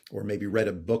or maybe read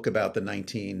a book about the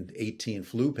 1918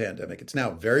 flu pandemic. It's now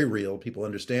very real. People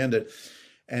understand it.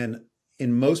 And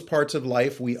in most parts of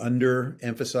life, we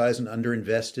underemphasize and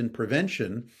underinvest in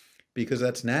prevention because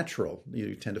that's natural.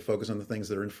 You tend to focus on the things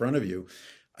that are in front of you.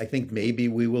 I think maybe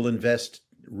we will invest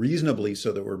reasonably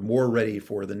so that we're more ready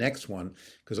for the next one,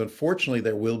 because unfortunately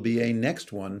there will be a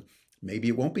next one. Maybe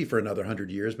it won't be for another 100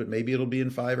 years, but maybe it'll be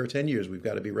in 5 or 10 years. We've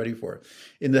got to be ready for it.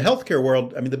 In the healthcare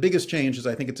world, I mean, the biggest change is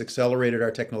I think it's accelerated our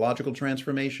technological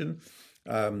transformation.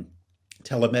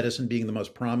 Telemedicine being the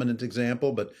most prominent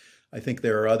example, but I think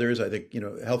there are others. I think,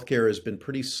 healthcare has been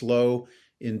pretty slow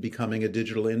in becoming a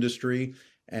digital industry.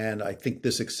 And I think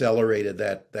this accelerated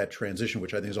that transition,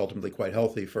 which I think is ultimately quite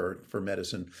healthy for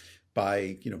medicine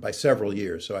by several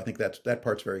years. So I think that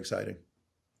part's very exciting.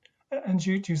 And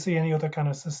do you see any other kind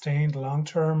of sustained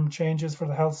long-term changes for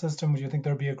the health system? Would you think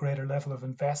there'd be a greater level of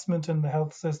investment in the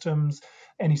health systems?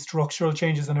 Any structural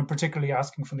changes? And I'm particularly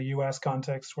asking from the US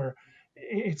context where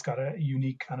it's got a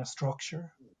unique kind of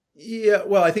structure. Yeah,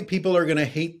 well, I think people are going to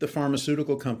hate the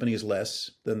pharmaceutical companies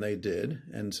less than they did,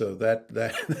 and so that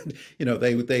they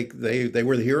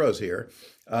were the heroes here.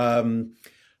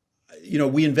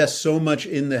 We invest so much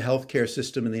in the healthcare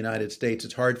system in the United States.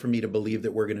 It's hard for me to believe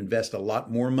that we're going to invest a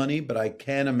lot more money, but I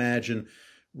can imagine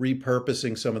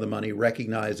repurposing some of the money,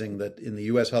 recognizing that in the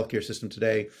U.S. healthcare system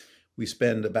today, we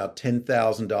spend about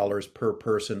 $10,000 per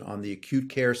person on the acute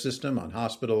care system, on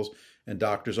hospitals and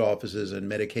doctors' offices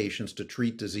and medications to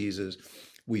treat diseases.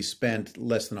 We spent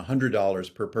less than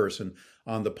 $100 per person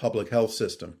on the public health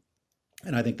system.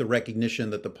 And I think the recognition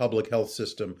that the public health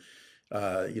system,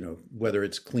 whether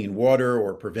it's clean water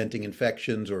or preventing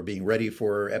infections or being ready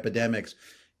for epidemics,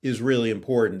 is really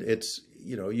important. It's,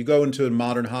 you go into a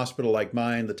modern hospital like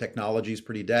mine, the technology is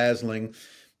pretty dazzling.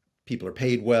 People are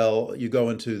paid well. You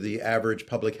go into the average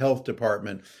public health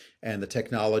department and the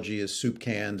technology is soup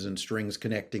cans and strings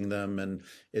connecting them. And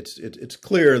it's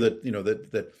clear that,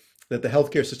 that the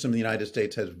healthcare system in the United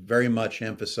States has very much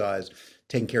emphasized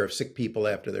taking care of sick people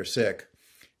after they're sick.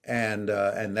 and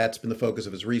that's been the focus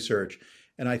of his research.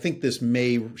 And I think this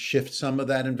may shift some of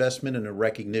that investment in a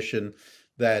recognition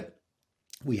that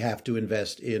we have to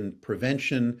invest in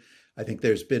prevention. I think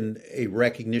there's been a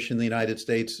recognition in the United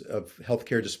States of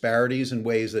healthcare disparities in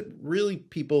ways that really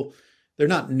they're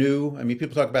not new. I mean,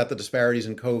 people talk about the disparities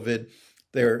in COVID.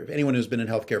 Anyone who's been in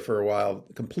healthcare for a while,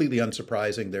 completely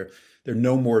unsurprising. They're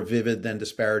no more vivid than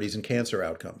disparities in cancer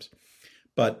outcomes.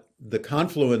 But the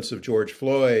confluence of George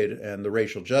Floyd and the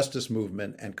racial justice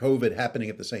movement and COVID happening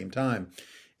at the same time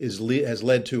has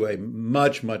led to a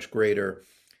much, much greater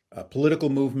political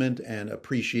movement and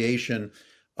appreciation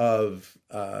of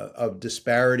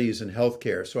disparities in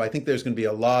healthcare. So I think there's going to be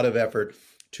a lot of effort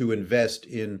to invest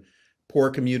in poor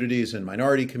communities and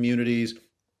minority communities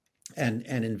and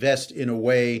invest in a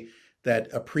way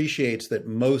that appreciates that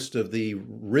most of the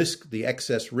risk, the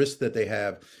excess risk that they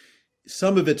have,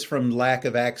 some of it's from lack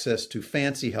of access to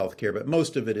fancy healthcare, but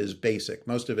most of it is basic.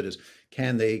 Most of it is,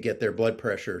 can they get their blood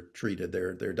pressure treated,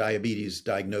 their diabetes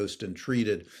diagnosed and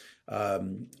treated?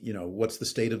 What's the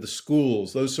state of the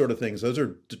schools? Those sort of things. Those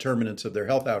are determinants of their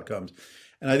health outcomes.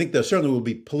 And I think there certainly will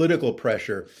be political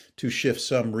pressure to shift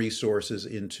some resources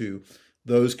into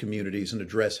those communities and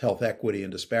address health equity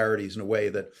and disparities in a way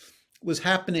that was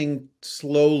happening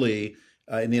slowly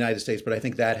in the United States, but I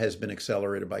think that has been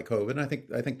accelerated by COVID, and I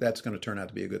think that's going to turn out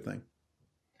to be a good thing.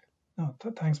 No,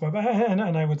 thanks, Bob. And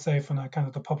I would say from that kind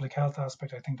of the public health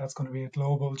aspect, I think that's going to be a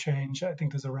global change. I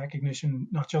think there's a recognition,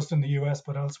 not just in the US,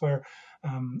 but elsewhere,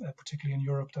 particularly in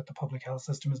Europe, that the public health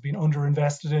system has been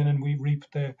underinvested in, and we reap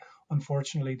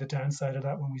unfortunately, the downside of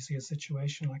that when we see a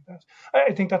situation like that.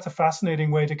 I think that's a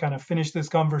fascinating way to kind of finish this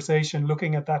conversation,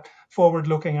 looking at that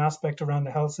forward-looking aspect around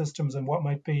the health systems and what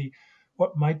might be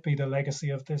the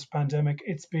legacy of this pandemic.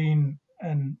 It's been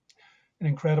an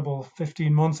incredible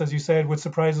 15 months, as you said, with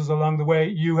surprises along the way.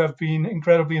 You have been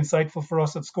incredibly insightful for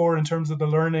us at SCORE in terms of the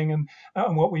learning and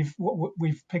what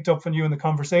we've picked up from you in the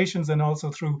conversations, and also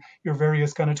through your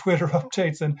various kind of Twitter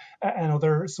updates and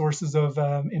other sources of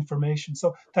information.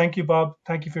 So thank you, Bob.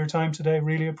 Thank you for your time today.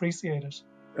 Really appreciate it.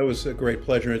 It was a great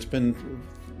pleasure. It's been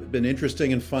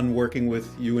interesting and fun working with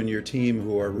you and your team,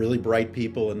 who are really bright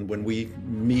people. And when we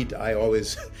meet,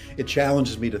 it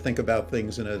challenges me to think about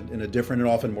things in a different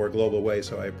and often more global way.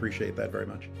 So I appreciate that very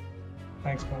much.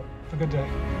 Thanks, Bob. Have a good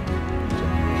day.